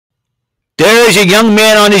There's a young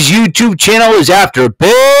man on his YouTube channel who's after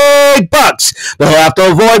big bucks, but he'll have to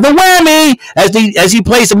avoid the whammy as he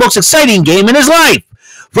plays the most exciting game in his life.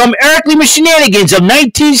 From Eric Lima Shenanigans of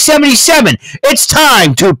 1977, it's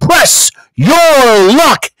time to press your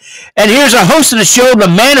luck. And here's a host of the show, the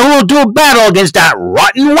man who will do a battle against that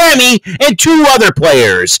rotten whammy and two other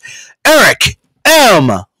players, Eric M.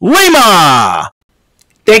 Lima.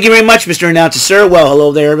 Thank you very much, Mr. Announcer, sir. Well,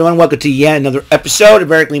 hello there, everyone. Welcome to yet another episode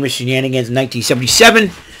of Eric Lima Shenanigans in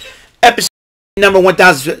 1977. Episode number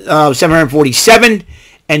 1747.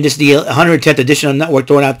 And this is the 110th edition of Network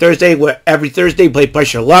Throwing Out Thursday, where every Thursday we play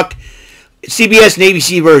Press Your Luck. CBS and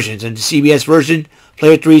ABC versions. And the CBS version,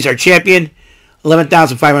 Player 3 is our champion.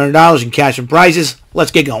 $11,500 in cash and prizes.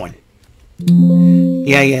 Let's get going.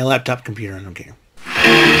 Yeah, laptop, computer, I don't care.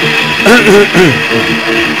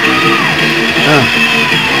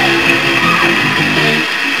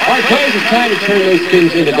 All right, players, it's time to turn those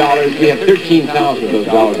spins into dollars. We have 13,000 of those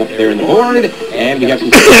dollars up there in the board, and we have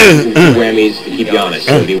some whammies to keep you honest.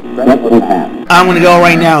 So I'm going to go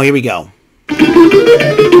right now. Here we go.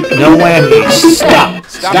 No whammies. Stop.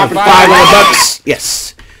 Stop at $500.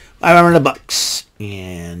 Yes. $500.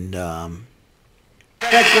 And,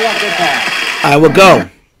 I will go.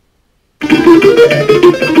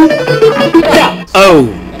 Oh.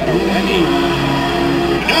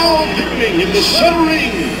 Now appearing in the center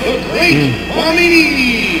ring, the great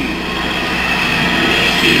Whammies.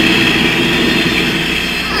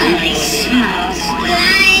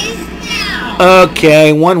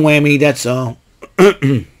 Okay, one whammy, that's all.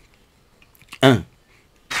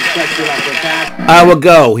 I will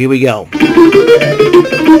go. Here we go.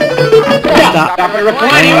 Stop.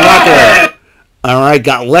 All right,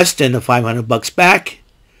 got less than the $500 back.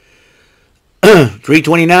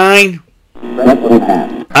 329.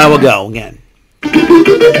 I will go again. No,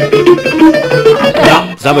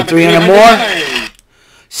 stop at 300 more.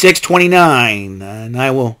 629, and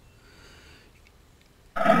I will.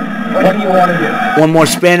 What do you want to do? One more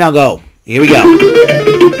spin. I'll go. Here we go.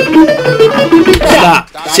 Stop.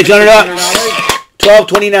 $600.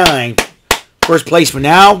 1229. First place for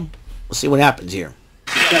now. We'll see what happens here.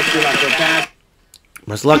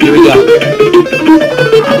 Most luck. Here we go.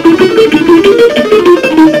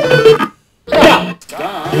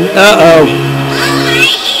 Uh-oh.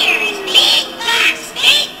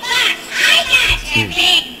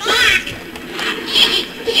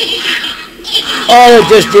 All it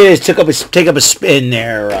just did is take up a spin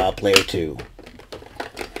there, player 2.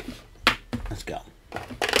 Let's go.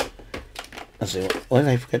 Let's see. What did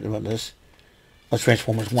I forget about this? Let's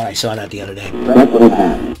Transformers 1. I saw that the other day.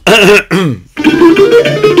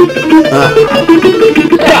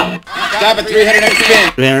 Stop at 300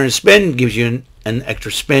 spin. 300 spin gives you an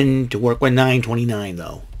extra spin to work with. 929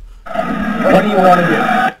 though. What do you want to do?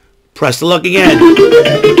 Press the luck again.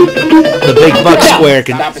 The big buck square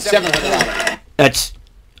can. Stop at $700. That's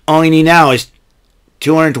all you need now is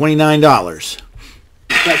 $229.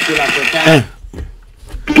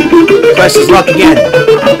 Press his luck again.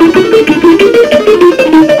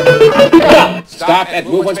 Stop at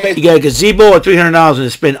move one space. You got a gazebo or $300 in the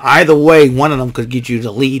spin. Either way, one of them could get you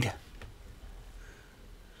the lead.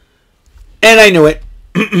 And I knew it.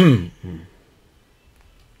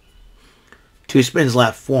 2 spins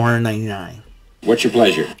left, $499. What's your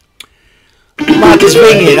pleasure? Marcus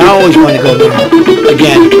Vineyard. I always want to go there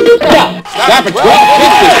again. Stop at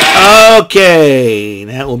 1250. Okay,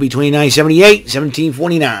 that will be $29.78,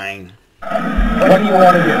 $17.49. What do you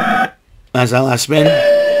want to do? That's our last spin.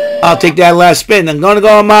 I'll take that last spin. I'm going to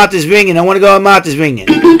go on Martha's Vineyard. I want to go on Martha's Vineyard.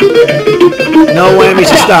 No whammies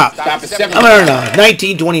to stop. Stop at $700. I'm going to know.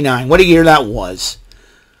 1929. What a year that was.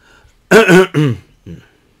 I'm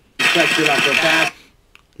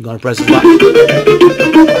going to press the button.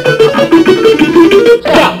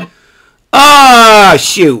 Ah,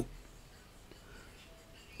 shoot.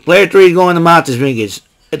 Player 3 is going to Martha's Vineyard.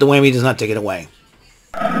 If the whammy does not take it away.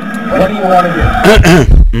 What do you want to do?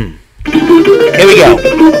 Here we go.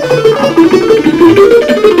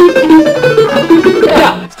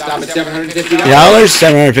 Stop at $750.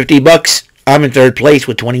 $750. I'm in third place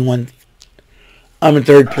with 21. I'm in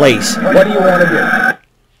third place. What do you want to do?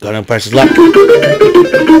 Go down, press his luck.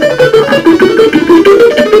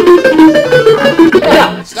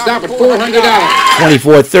 Stop at $400.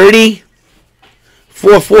 2430.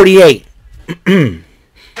 448.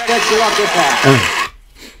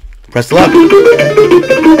 Press the luck.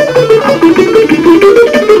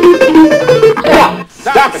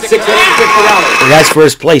 Stop at $650. That's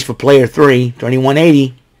first place for player 3.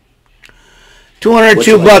 2180.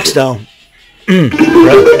 $202 though.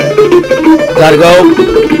 Gotta go.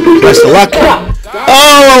 Press the luck.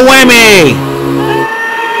 Oh, a whammy!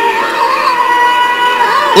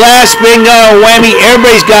 Last spin got a whammy.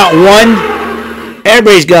 Everybody's got one.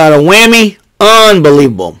 Everybody's got a whammy.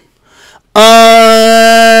 Unbelievable.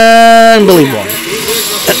 Unbelievable.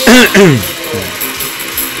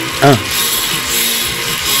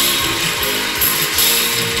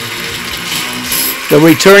 The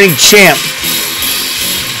returning champ.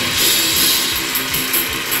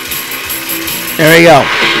 There we go.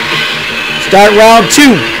 Start round 2.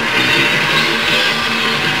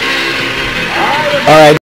 All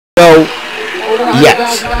right. So,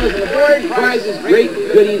 yes. Prizes, great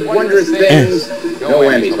goodies, wondrous things. No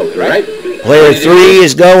whammies, hopefully, right? Player 3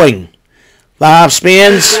 is going. 5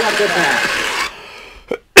 spins.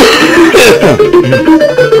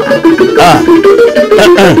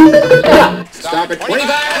 Stop at 25.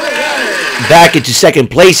 Back into second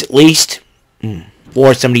place at least.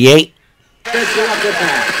 478.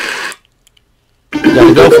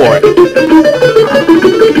 Gotta go for it.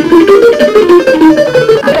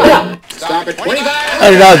 Stop at 25.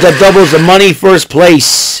 $100. That doubles the money. First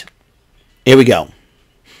place. Here we go.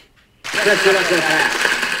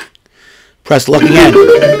 Press luck again.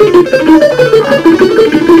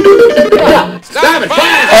 Stop at 5.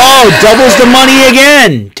 Oh, doubles the money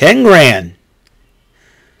again. 10 grand.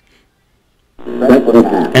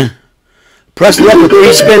 Press luck with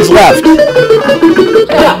 3 spins left.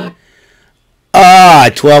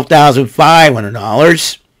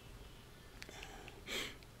 $12,500.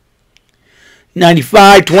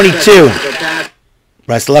 95.22.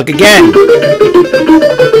 Press luck again.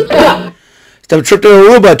 Step trip to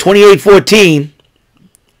Aruba. 28.14.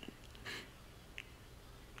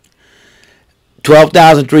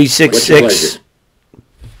 12,366.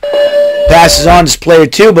 Passes on to player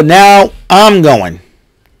 2, but now I'm going.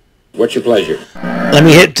 What's your pleasure? Let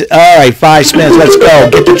me hit. All right, 5 spins. Let's go.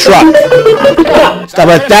 Get the truck. Stop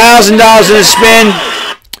at $1,000 in a spin.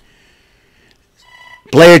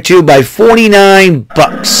 Player 2 by 49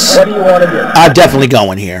 bucks. What do you want to do? I'm definitely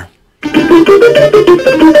going here.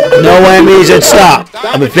 No whammies and stop.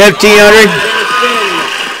 I'm at 1,500.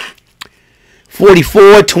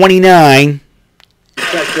 44.29.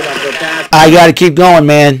 I gotta keep going,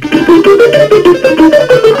 man.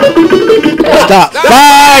 Stop.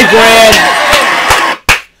 5 grand.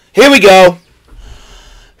 Here we go.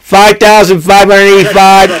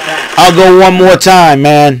 5,585. I'll go one more time,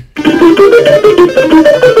 man.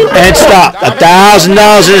 And stop.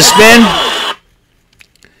 $1,000 in a spin.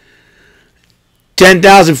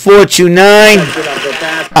 10,429.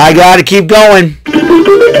 I gotta keep going.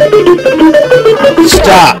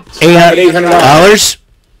 Stop. $800.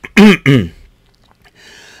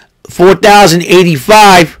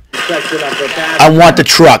 4,085. I want the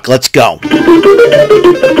truck. Let's go. No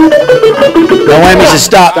whammies to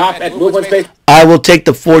stop. I will take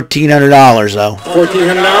the $1,400 though.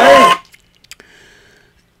 $1,400.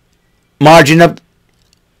 Margin up.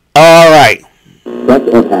 All right.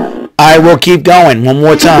 I will keep going one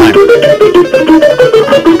more time.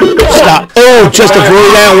 Stop. Oh, just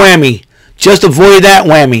avoid that whammy. Just avoid that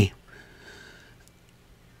whammy.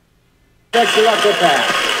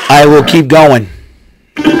 I will keep going.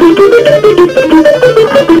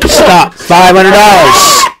 Stop.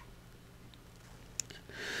 $500.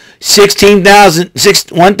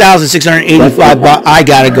 1,685 bucks. I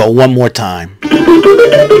gotta go one more time.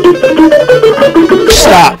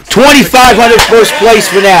 Stop. 2,500. First place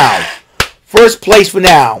for now. First place for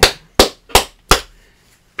now.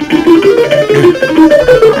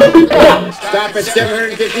 Stop at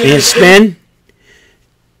 750. And spin.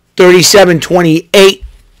 37.28.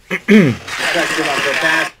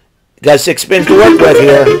 Got 6 spins to work with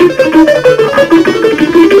here.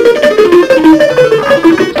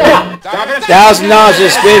 $1,000 to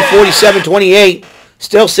spin. 47.28.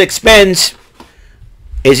 Still 6 spins.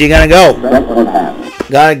 Is he gonna go?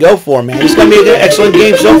 Gotta go for it, man. This is gonna be an excellent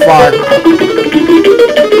game so far.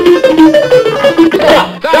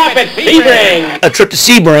 Stop at Sebring. A trip to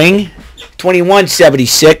Sebring.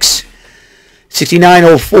 21.76.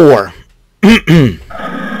 69.04.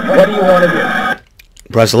 What do you want to do?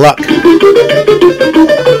 Press luck. Stop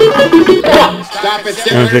at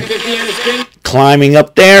 750 on the spin. Climbing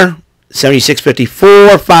up there.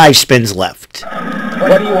 76.54. 5 spins left.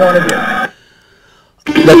 What do you want to do?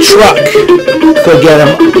 The truck could get him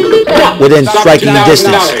within striking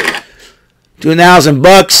distance. 2,000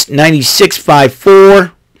 bucks.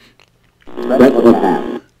 96.54.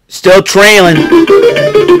 Still trailing.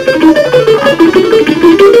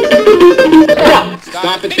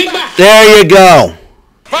 Stop at Big Box. There you go.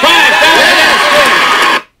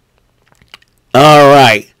 All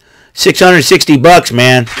right. 660 bucks,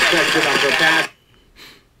 man.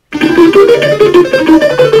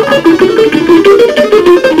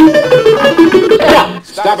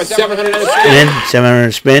 Stop at 700 and a spin. Spin.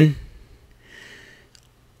 700 spin.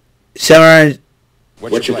 700.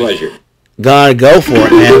 What's your pleasure? Gotta go for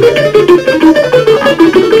it, man.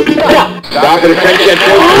 Stop at the French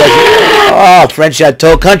Chateau. Oh, French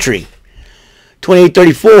Chateau Country.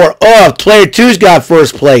 2834. Oh, player two's got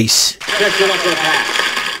first place. Check your luck for a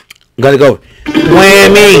pass. Gotta go.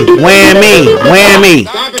 Whammy, whammy, whammy.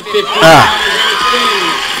 Stop at 50.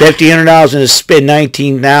 $1,500 in a spin.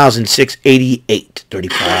 19,688.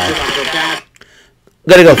 35.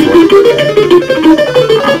 Gotta go for it.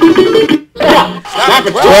 Stop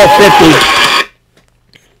at 1250.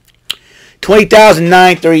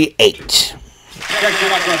 20,938. Check your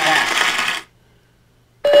luck for a pass.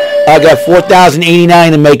 I got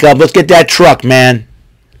 4,089 to make up. Let's get that truck, man.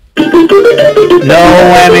 No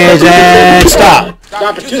whammies and stop.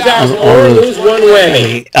 Stop at 2,000 or lose one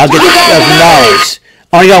whammy. I'll get $2,000.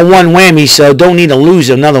 I only got one whammy, so don't need to lose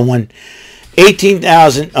another one.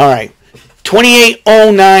 18,000. All right.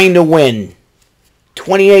 2809 to win.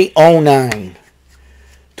 2809.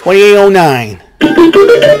 2809.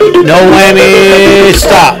 No whammy.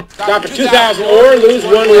 Stop. Stop at 2,000 or lose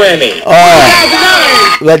one whammy. Oh,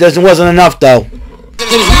 that wasn't enough though.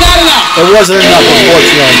 It is not enough. It wasn't enough,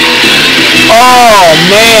 unfortunately. Oh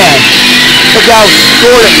man, look how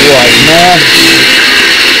short it was, man.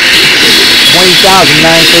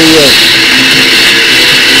 20,938.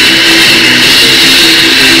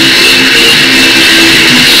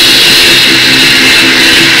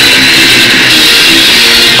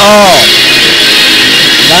 Oh,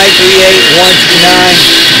 938, 129.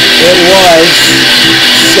 It was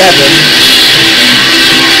 7.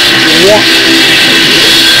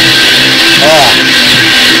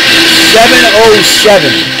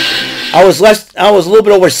 707. I was a little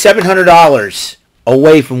bit over $700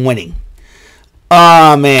 away from winning.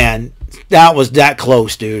 Oh man, that was that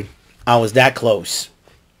close, dude. I was that close.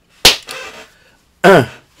 It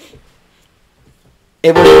was.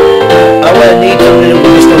 I would need something that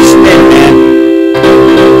was gonna spin, man.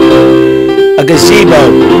 A gazebo.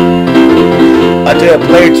 I tell you,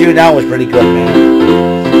 player two, that was pretty good,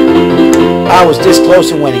 man. I was this close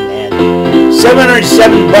to winning, man.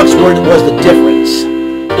 $707 was the difference.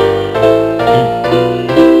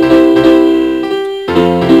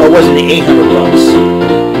 Or was it the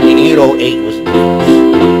 $800? The 808 was the difference.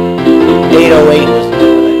 808 was the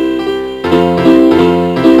difference.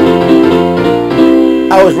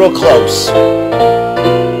 I was real close.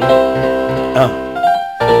 Oh.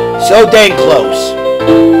 So dang close.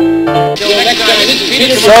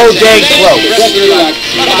 So dang close.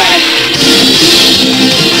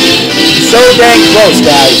 So dang close,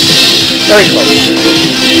 guys. Very close.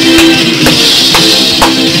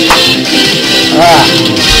 Ah.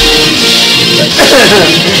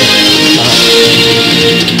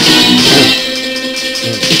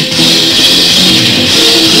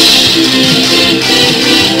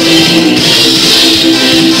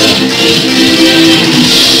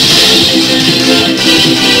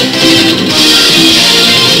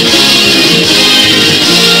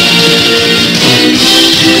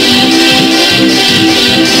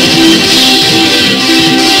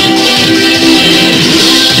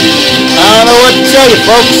 I don't know what to tell you,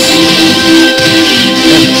 folks.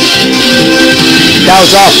 That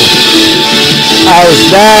was awful. I was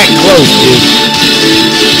that close, dude.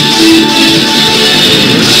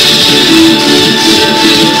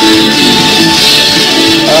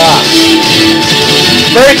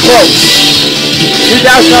 Very close.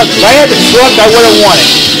 $2,000. If I had the truck, I would have won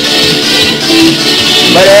it.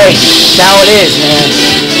 But hey, that's how it is, man.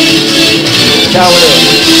 That's how it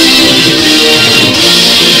is.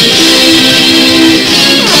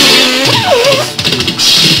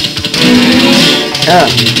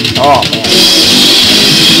 Oh, man.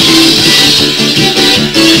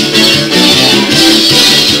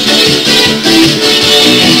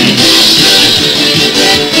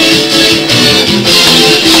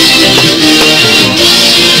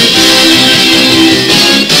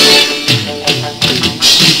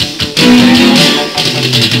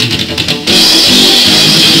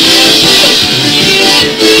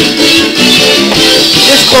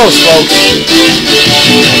 This close, folks.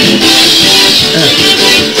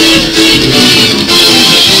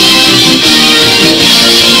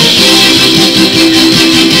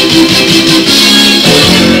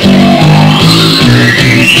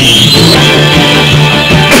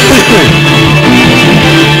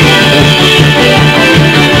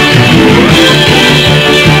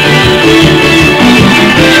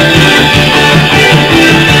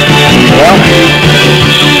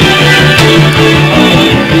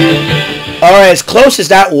 Alright, as close as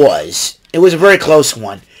that was, it was a very close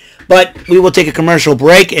one. But we will take a commercial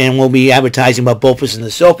break, and we'll be advertising about Bofas and the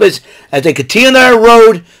Sofas. As they continue their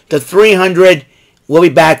road to 300, we'll be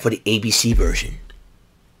back for the ABC version.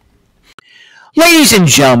 Ladies and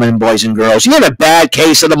gentlemen, boys and girls, you have a bad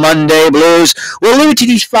case of the Monday blues? We'll leave it to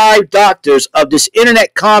these 5 doctors of this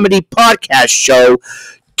internet comedy podcast show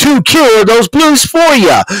to cure those blues for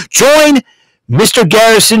you. Join Mr.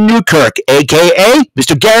 Garrison Newkirk, a.k.a.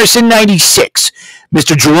 Mr. Garrison 96,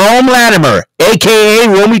 Mr. Jerome Latimer, a.k.a.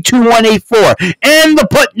 Romy 2184, and the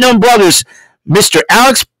Putnam brothers, Mr.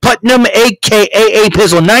 Alex Putnam, a.k.a.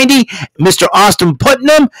 Pizzle 90, Mr. Austin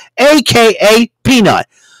Putnam, a.k.a. Peanut.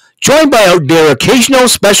 Joined by their occasional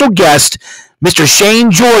special guest, Mr.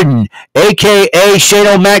 Shane Jordan, a.k.a. Shane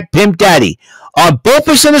O'Mac Pimp Daddy, on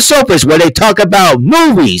Bofas and the Sofas, where they talk about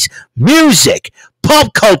movies, music,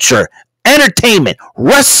 pop culture, entertainment,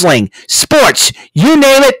 wrestling, sports, you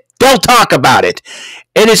name it, they'll talk about it.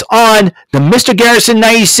 It is on the Mr. Garrison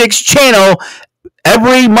 96 channel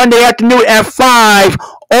every Monday afternoon at 5,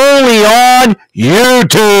 only on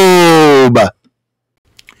YouTube.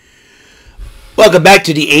 Welcome back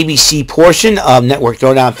to the ABC portion of Network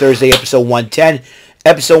Throwdown Thursday, episode 110,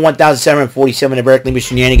 episode 1747 of Lima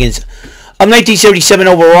Shenanigans of 1977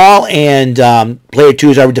 overall, and player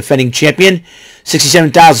 2 is our defending champion,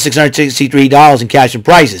 $67,663 in cash and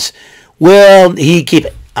prizes. Will he keep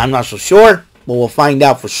it? I'm not so sure, but we'll find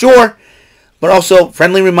out for sure. But also,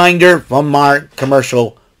 friendly reminder from our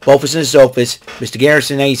commercial, Bofas and the Sofas, Mr.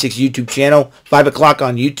 Garrison 96 YouTube channel, 5 o'clock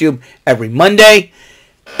on YouTube every Monday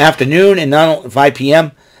afternoon and 5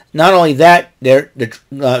 p.m. Not only that,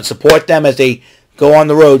 support them as they go on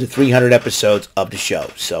the road to 300 episodes of the show.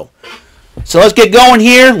 So let's get going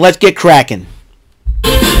here. Let's get cracking.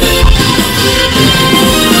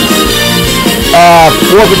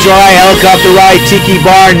 4th of July helicopter ride, Tiki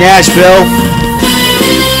Bar, Nashville.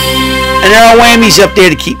 And there are whammies up there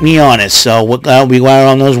to keep me honest. So I'll be going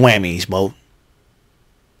on those whammies, Bo.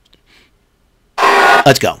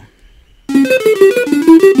 Let's go.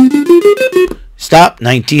 Stop,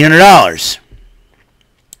 $1,900.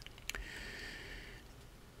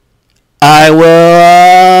 I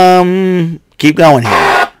will keep going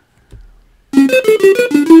here.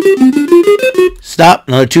 Stop,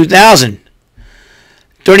 another $2,000.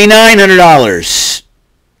 $3,900.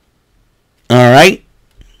 All right.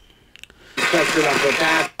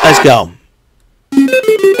 Let's go.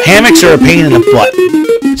 Hammocks are a pain in the butt.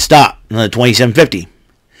 Stop, another $2,750.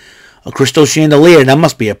 A crystal chandelier, that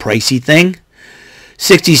must be a pricey thing.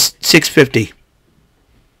 $66.50.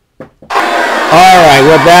 Alright,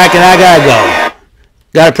 we're back and I gotta go.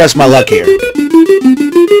 Gotta press my luck here.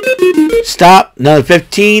 Stop, another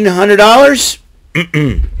 $1,500.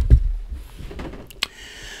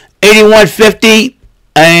 $81.50.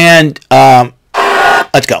 And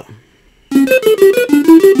let's go.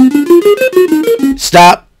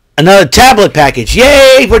 Stop, another tablet package.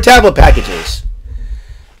 Yay for tablet packages.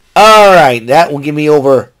 Alright, that will give me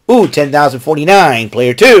over, $10,049.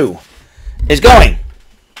 Player 2 is going.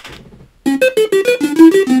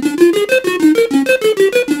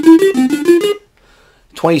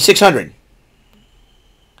 $2,600.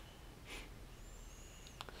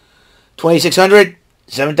 $2,600.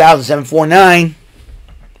 $7,749.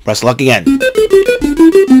 Press luck again.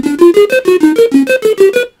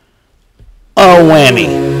 Oh, whammy.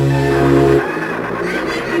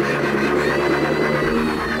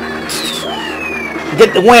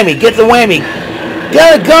 Get the whammy. Get the whammy.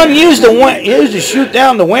 Got a gun. Use to shoot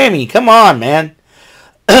down the whammy. Come on, man.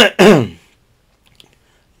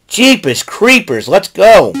 Jeepers creepers. Let's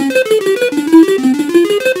go.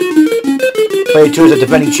 Player 2 is a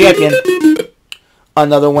defending champion.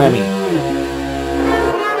 Another whammy.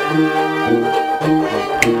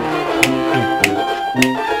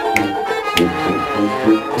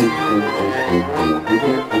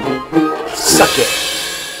 Suck it.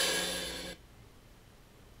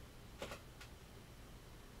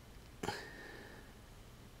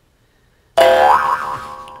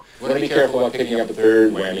 Want to be careful about picking up the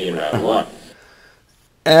third whammy in round 1.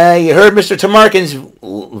 You heard Mr. Tamarkin's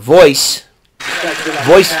voice.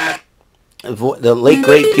 The late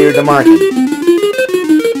great Peter Tamarkin.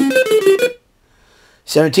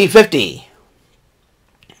 $1,750.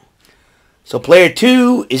 So player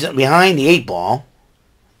 2 isn't behind the 8 ball.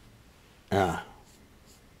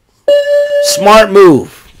 Smart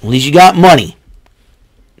move. At least you got money.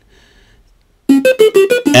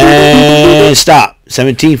 And stop.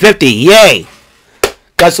 $1,750. Yay.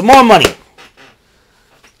 Got some more money.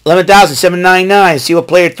 $11,799. See what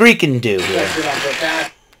player 3 can do here.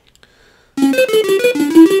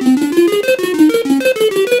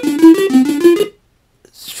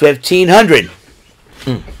 $1,500.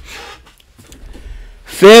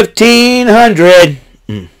 $1,500.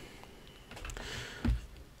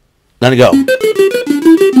 Let it go.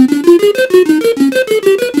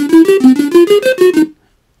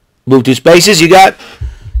 Move 2 spaces. You got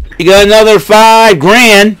another $5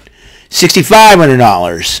 grand.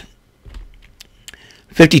 $6,500.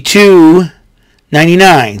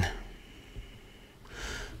 $52.99.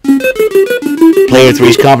 Player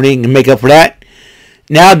 3's company can make up for that.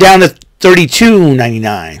 Now down to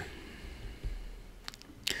 $32.99.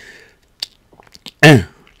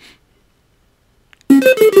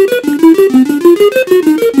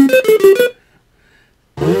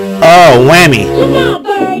 Oh, whammy. Look out,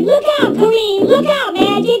 Bird. Look out, Kareem. Look out,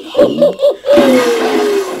 Magic.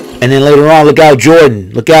 And then later on, look out,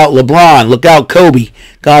 Jordan. Look out, LeBron. Look out, Kobe.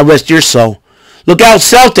 God rest your soul. Look out,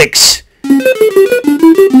 Celtics.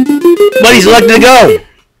 But he's elected to go.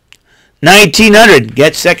 1,900.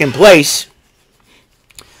 Get second place.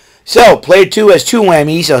 So, player 2 has 2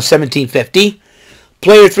 whammies on 1,750.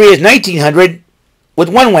 Player 3 has 1,900 with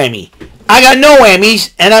 1 whammy. I got no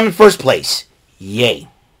whammies, and I'm in first place. Yay.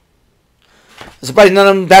 I'm surprised none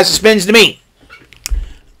of them pass the spins to me.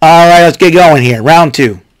 Alright, let's get going here. Round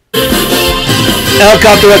 2.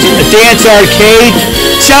 Helicopter Dance Arcade.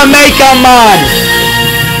 Jamaica, man.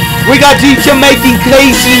 We got the Jamaican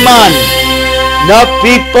crazy, man. Enough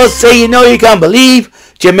people say you know you can't believe.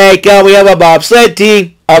 Jamaica, we have a bobsled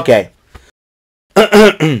team. Okay.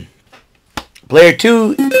 Player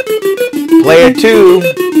 2. Player 2.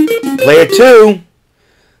 Player 2.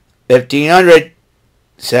 1,500.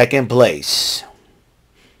 Second place.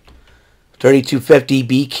 3,250.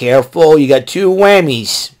 Be careful. You got 2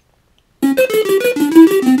 whammies.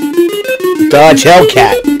 Dodge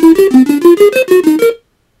Hellcat.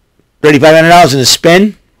 $3,500 in a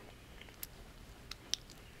spin.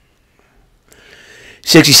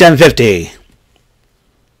 $6,750.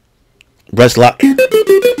 Breast luck.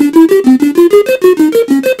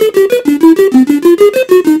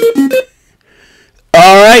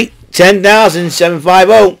 All right,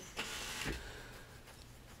 10,750.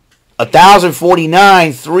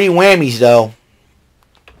 1,049. 3 whammies though.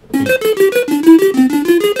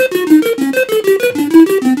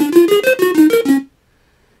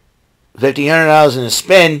 $1,500 in a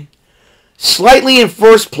spin. Slightly in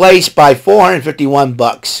first place by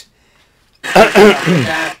 $451.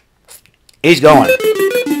 He's going.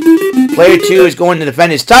 Player 2 is going to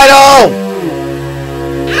defend his title.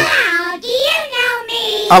 How do you know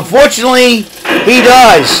me? Unfortunately, he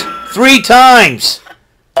does. 3 times.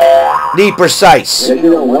 Be precise. If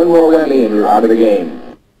you want one more whammy and you're out of the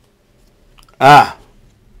game.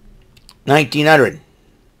 1,900.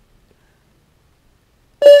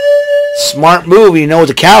 Smart move. You know what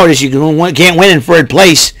the coward is. You can't win in third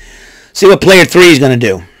place. See what player 3 is going to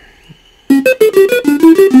do.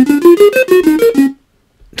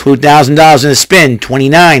 $2,000 in a spin.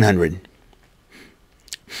 2,900.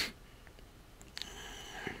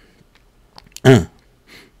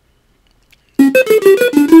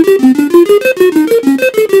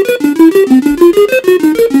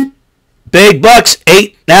 Big bucks.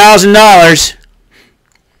 $8,000.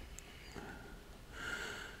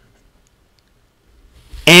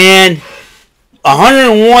 And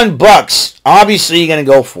 $101. Obviously, you're going to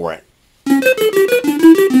go for it.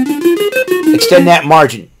 Extend that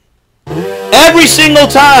margin. Every single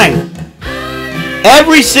time.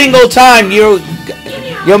 Every single time, your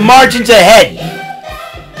margin's ahead.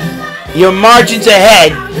 Your margin's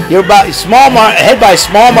ahead. You're about ahead by a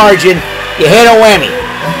small margin. You hit a whammy.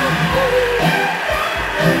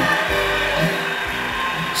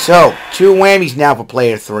 So, 2 whammies now for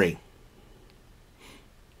player 3.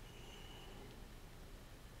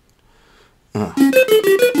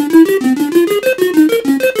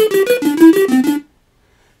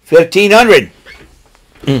 $1,500.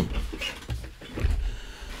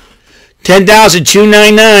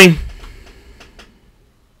 10,299.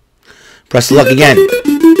 Press the luck again.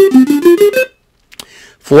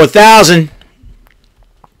 4,000.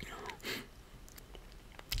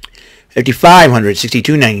 5,500.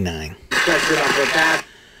 62.99.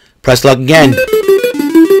 Press luck again.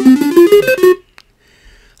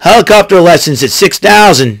 Helicopter lessons at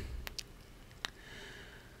 6,000.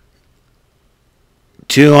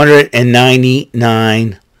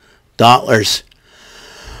 $299. $1,500.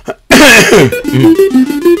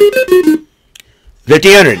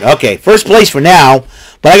 Okay, first place for now.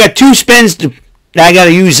 But I got 2 spins that I got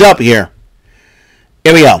to use up here.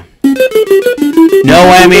 Here we go. No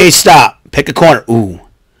whammy, stop. Pick a corner. Ooh.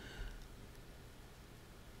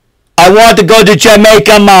 I want to go to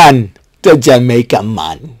Jamaica, man. To Jamaica,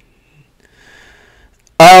 man.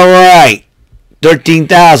 All right.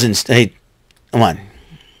 13,000. Hey, come on.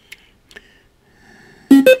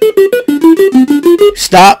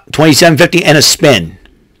 Stop. $27.50 and a spin.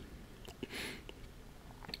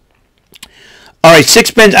 All right, 6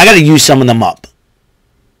 spins. I got to use some of them up.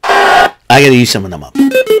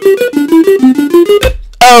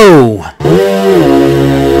 Oh!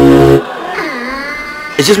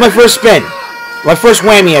 It's just my first spin. My first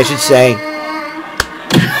whammy, I should say.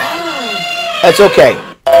 That's okay.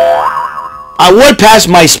 I would pass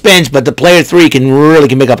my spins, but the player 3 can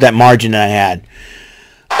really make up that margin that I had.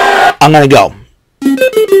 I'm gonna go.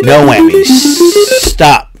 No whammies.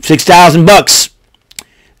 Stop. $6,000.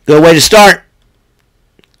 Good way to start.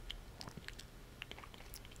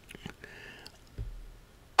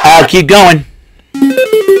 I'll keep going.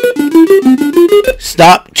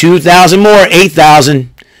 Stop. 2,000 more. 8,000.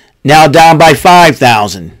 Now down by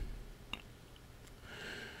 5,000.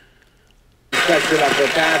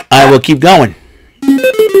 I will keep going.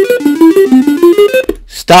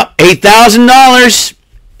 Stop. $8,000.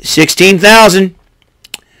 16,000.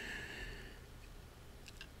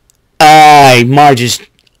 Marges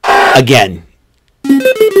again.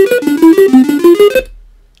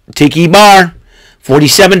 Tiki bar.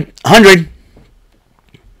 4,700.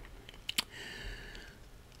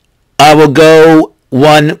 I will go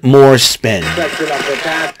one more spin.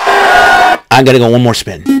 I'm gonna go one more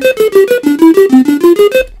spin.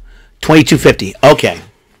 22.50. Okay.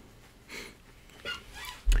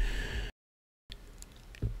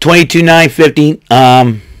 22,950.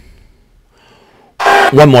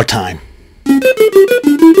 One more time.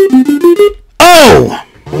 Oh!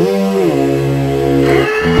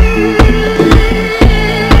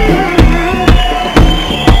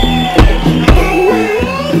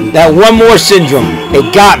 That one more syndrome.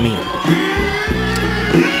 It got me.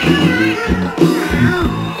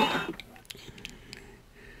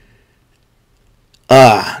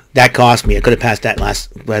 That cost me. I could have passed that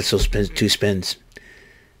last those spins, 2 spins.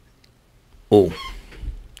 Oh.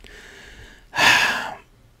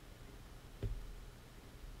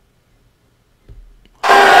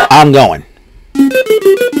 I'm going.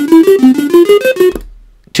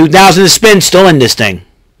 2,000 to spin, still in this thing.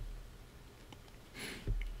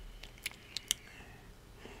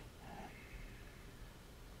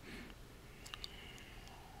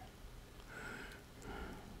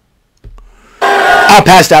 I'll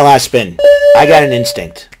pass that last spin. I got an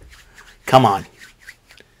instinct. Come on.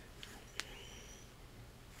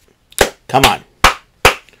 Come on.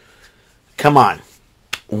 Come on.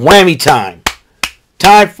 Whammy time.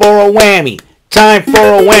 Time for a whammy. Time for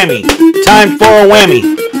a whammy. Time for a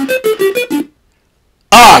whammy.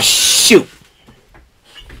 Ah, shoot.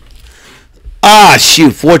 Ah,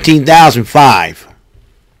 shoot. 14,005.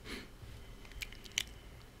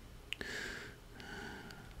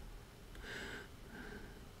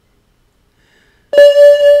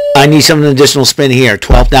 I need some additional spin here.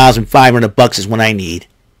 $12,500 is what I need.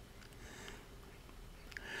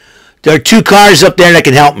 There are 2 cars up there that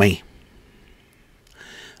can help me.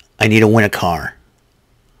 I need to win a car.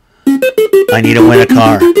 I need to win a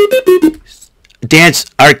car. Dance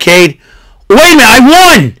arcade. Wait a minute, I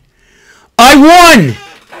won! I won!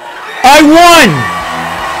 I won!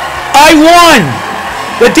 I won!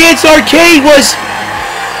 The dance arcade was...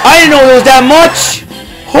 I didn't know it was that much.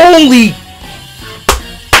 Holy...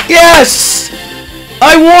 Yes!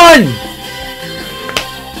 I won!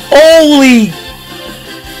 Holy...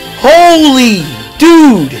 Holy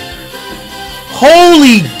dude!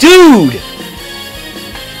 Holy dude!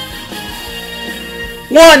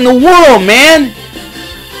 What in the world, man?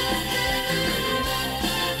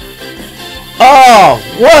 Oh,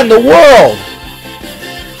 what in the world?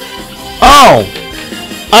 Oh,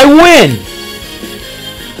 I win!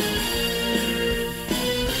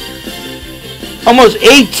 Almost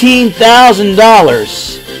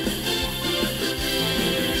 $18,000.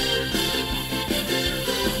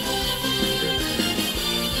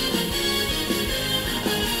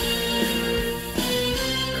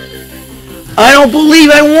 I don't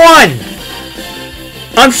believe I won.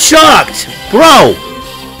 I'm shocked, bro.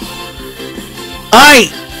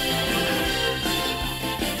 I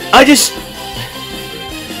just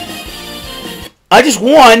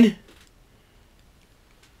won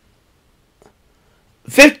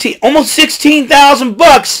 15, almost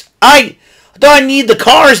 $16,000. I thought I need the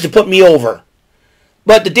cars to put me over,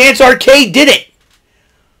 but the dance arcade did it.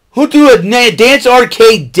 Who threw a dance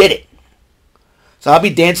arcade did it? So I'll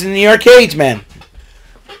be dancing in the arcades, man.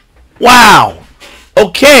 Wow.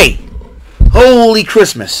 Okay. Holy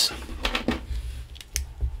Christmas.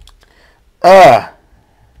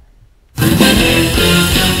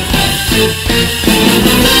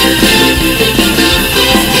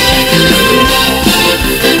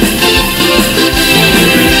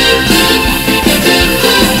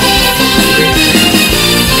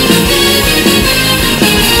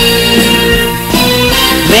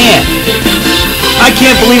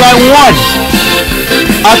 can't believe I won.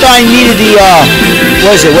 I thought I needed the,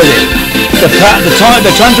 what is it? The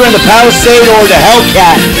Tundra and the Palisade or the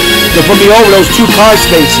Hellcat to put me over those 2 car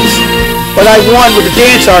spaces. But I won with the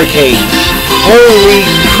dance arcade. Holy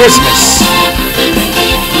Christmas.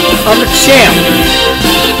 I'm the champ.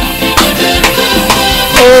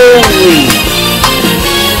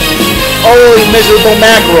 Holy miserable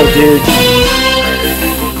mackerel, dude.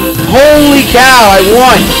 Holy cow, I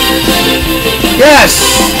won. Yes.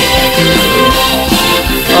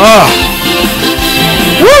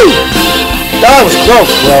 Woo. That was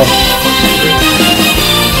close, bro.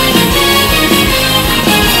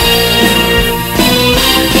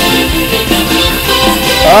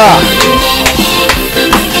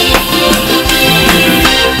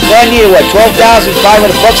 I needed, what,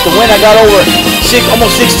 $12,500 to win? I got over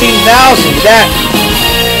almost $16,000 with that.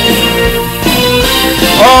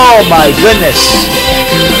 Oh my goodness.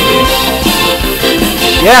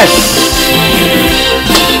 Yes.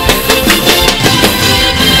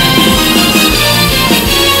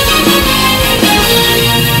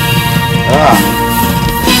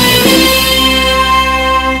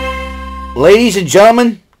 Ladies and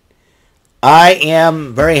gentlemen, I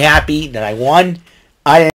am very happy that I won.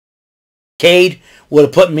 Arcade would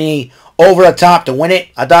have put me over the top to win it.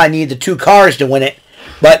 I thought I needed the 2 cars to win it,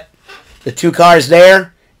 but the 2 cars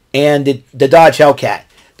there and the Dodge Hellcat,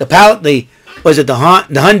 the Hyundai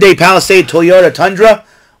Palisade, Toyota Tundra,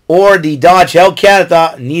 or the Dodge Hellcat. I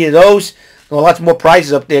thought I needed those. There were lots more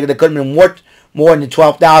prices up there that could have been worth more than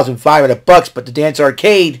 $12,500, but the Dance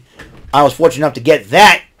Arcade, I was fortunate enough to get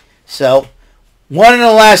that. So, won in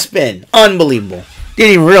the last spin. Unbelievable.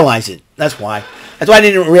 Didn't even realize it. That's why. That's why I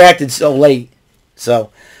didn't react it so late.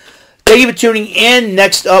 So, thank you for tuning in.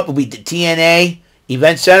 Next up will be the TNA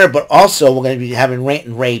Event Center, but also we're going to be having Rant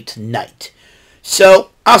and Rave tonight.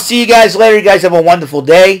 So, I'll see you guys later. You guys have a wonderful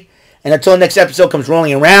day. And until the next episode comes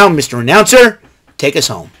rolling around, Mr. Announcer, take us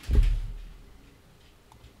home.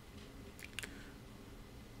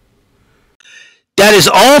 That is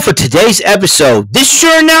all for today's episode. This is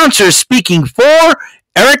your announcer speaking for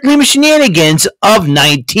Eric Lima Shenanigans of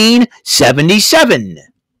 1977.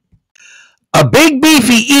 A Big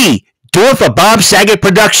Beefy E, do it for Bob Saget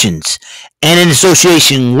Productions, and in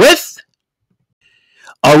association with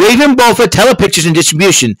a Raven Bofa Telepictures and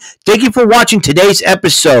Distribution. Thank you for watching today's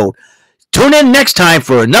episode. Tune in next time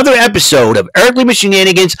for another episode of Eric Lima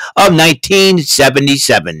Shenanigans of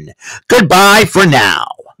 1977. Goodbye for now.